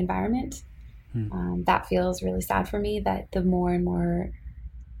protecting the environment. That feels really sad for me, that the more and more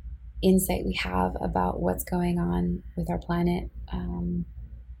insight we have about what's going on with our planet,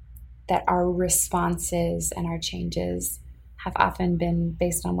 that our responses and our changes have often been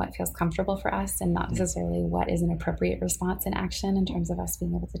based on what feels comfortable for us and not necessarily what is an appropriate response and action in terms of us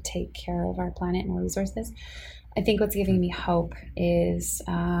being able to take care of our planet and our resources. I think what's giving me hope is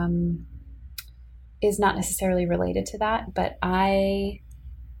is not necessarily related to that, but I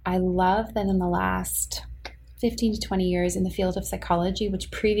love that in the last 15 to 20 years in the field of psychology,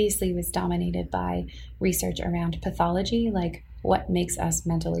 which previously was dominated by research around pathology, like what makes us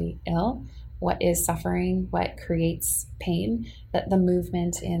mentally ill, what is suffering, what creates pain, that the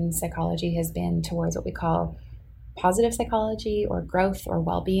movement in psychology has been towards what we call positive psychology or growth or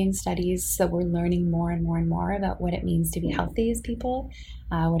well-being studies. So we're learning more and more and more about what it means to be healthy as people,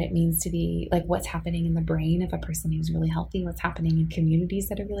 what it means to be like what's happening in the brain of a person who's really healthy, what's happening in communities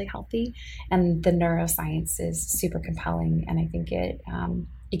that are really healthy. And the neuroscience is super compelling. And I think it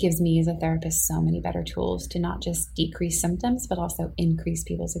gives me as a therapist so many better tools to not just decrease symptoms, but also increase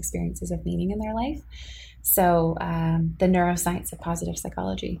people's experiences of meaning in their life. So the neuroscience of positive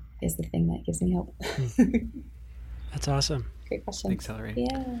psychology is the thing that gives me hope. That's awesome. Great question. Thanks, Hillary.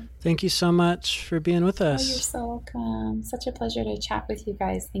 Yeah. Thank you so much for being with us. Oh, you're so welcome. Such a pleasure to chat with you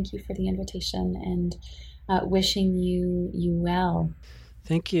guys. Thank you for the invitation and wishing you well.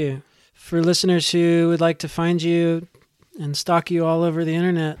 Thank you. For listeners who would like to find you and stalk you all over the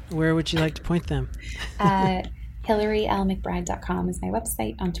internet, where would you like to point them? HillaryLMcBride.com is my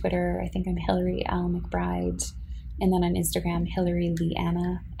website. On Twitter, I think I'm Hillary L. McBride. And then on Instagram, Hillary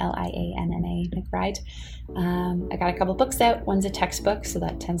Lianna, Lianna McBride. I got a couple books out. One's a textbook, so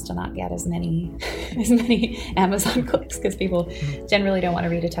that tends to not get as many Amazon clicks because people generally don't want to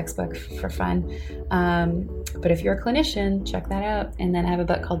read a textbook for fun. But if you're a clinician, check that out. And then I have a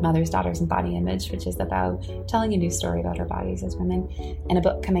book called Mothers, Daughters, and Body Image, which is about telling a new story about our bodies as women. And a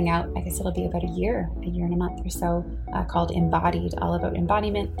book coming out, I guess it'll be about a year and a month or so, called Embodied, all about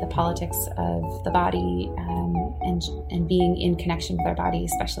embodiment, the politics of the body, and being in connection with our body,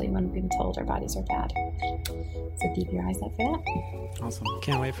 especially when we've been told our bodies are bad. So keep your eyes out for that. Awesome.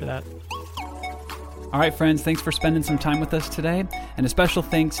 Can't wait for that. All right, friends, thanks for spending some time with us today. And a special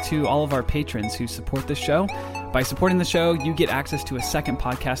thanks to all of our patrons who support this show. By supporting the show, you get access to a second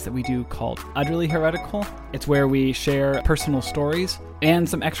podcast that we do called Utterly Heretical. It's where we share personal stories and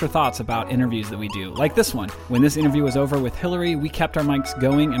some extra thoughts about interviews that we do, like this one. When this interview was over with Hillary, we kept our mics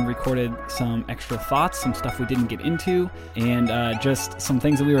going and recorded some extra thoughts, some stuff we didn't get into, and just some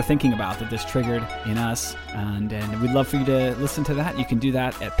things that we were thinking about that this triggered in us. And we'd love for you to listen to that. You can do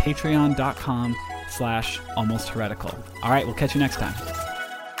that at patreon.com/almostheretical. All right, we'll catch you next time.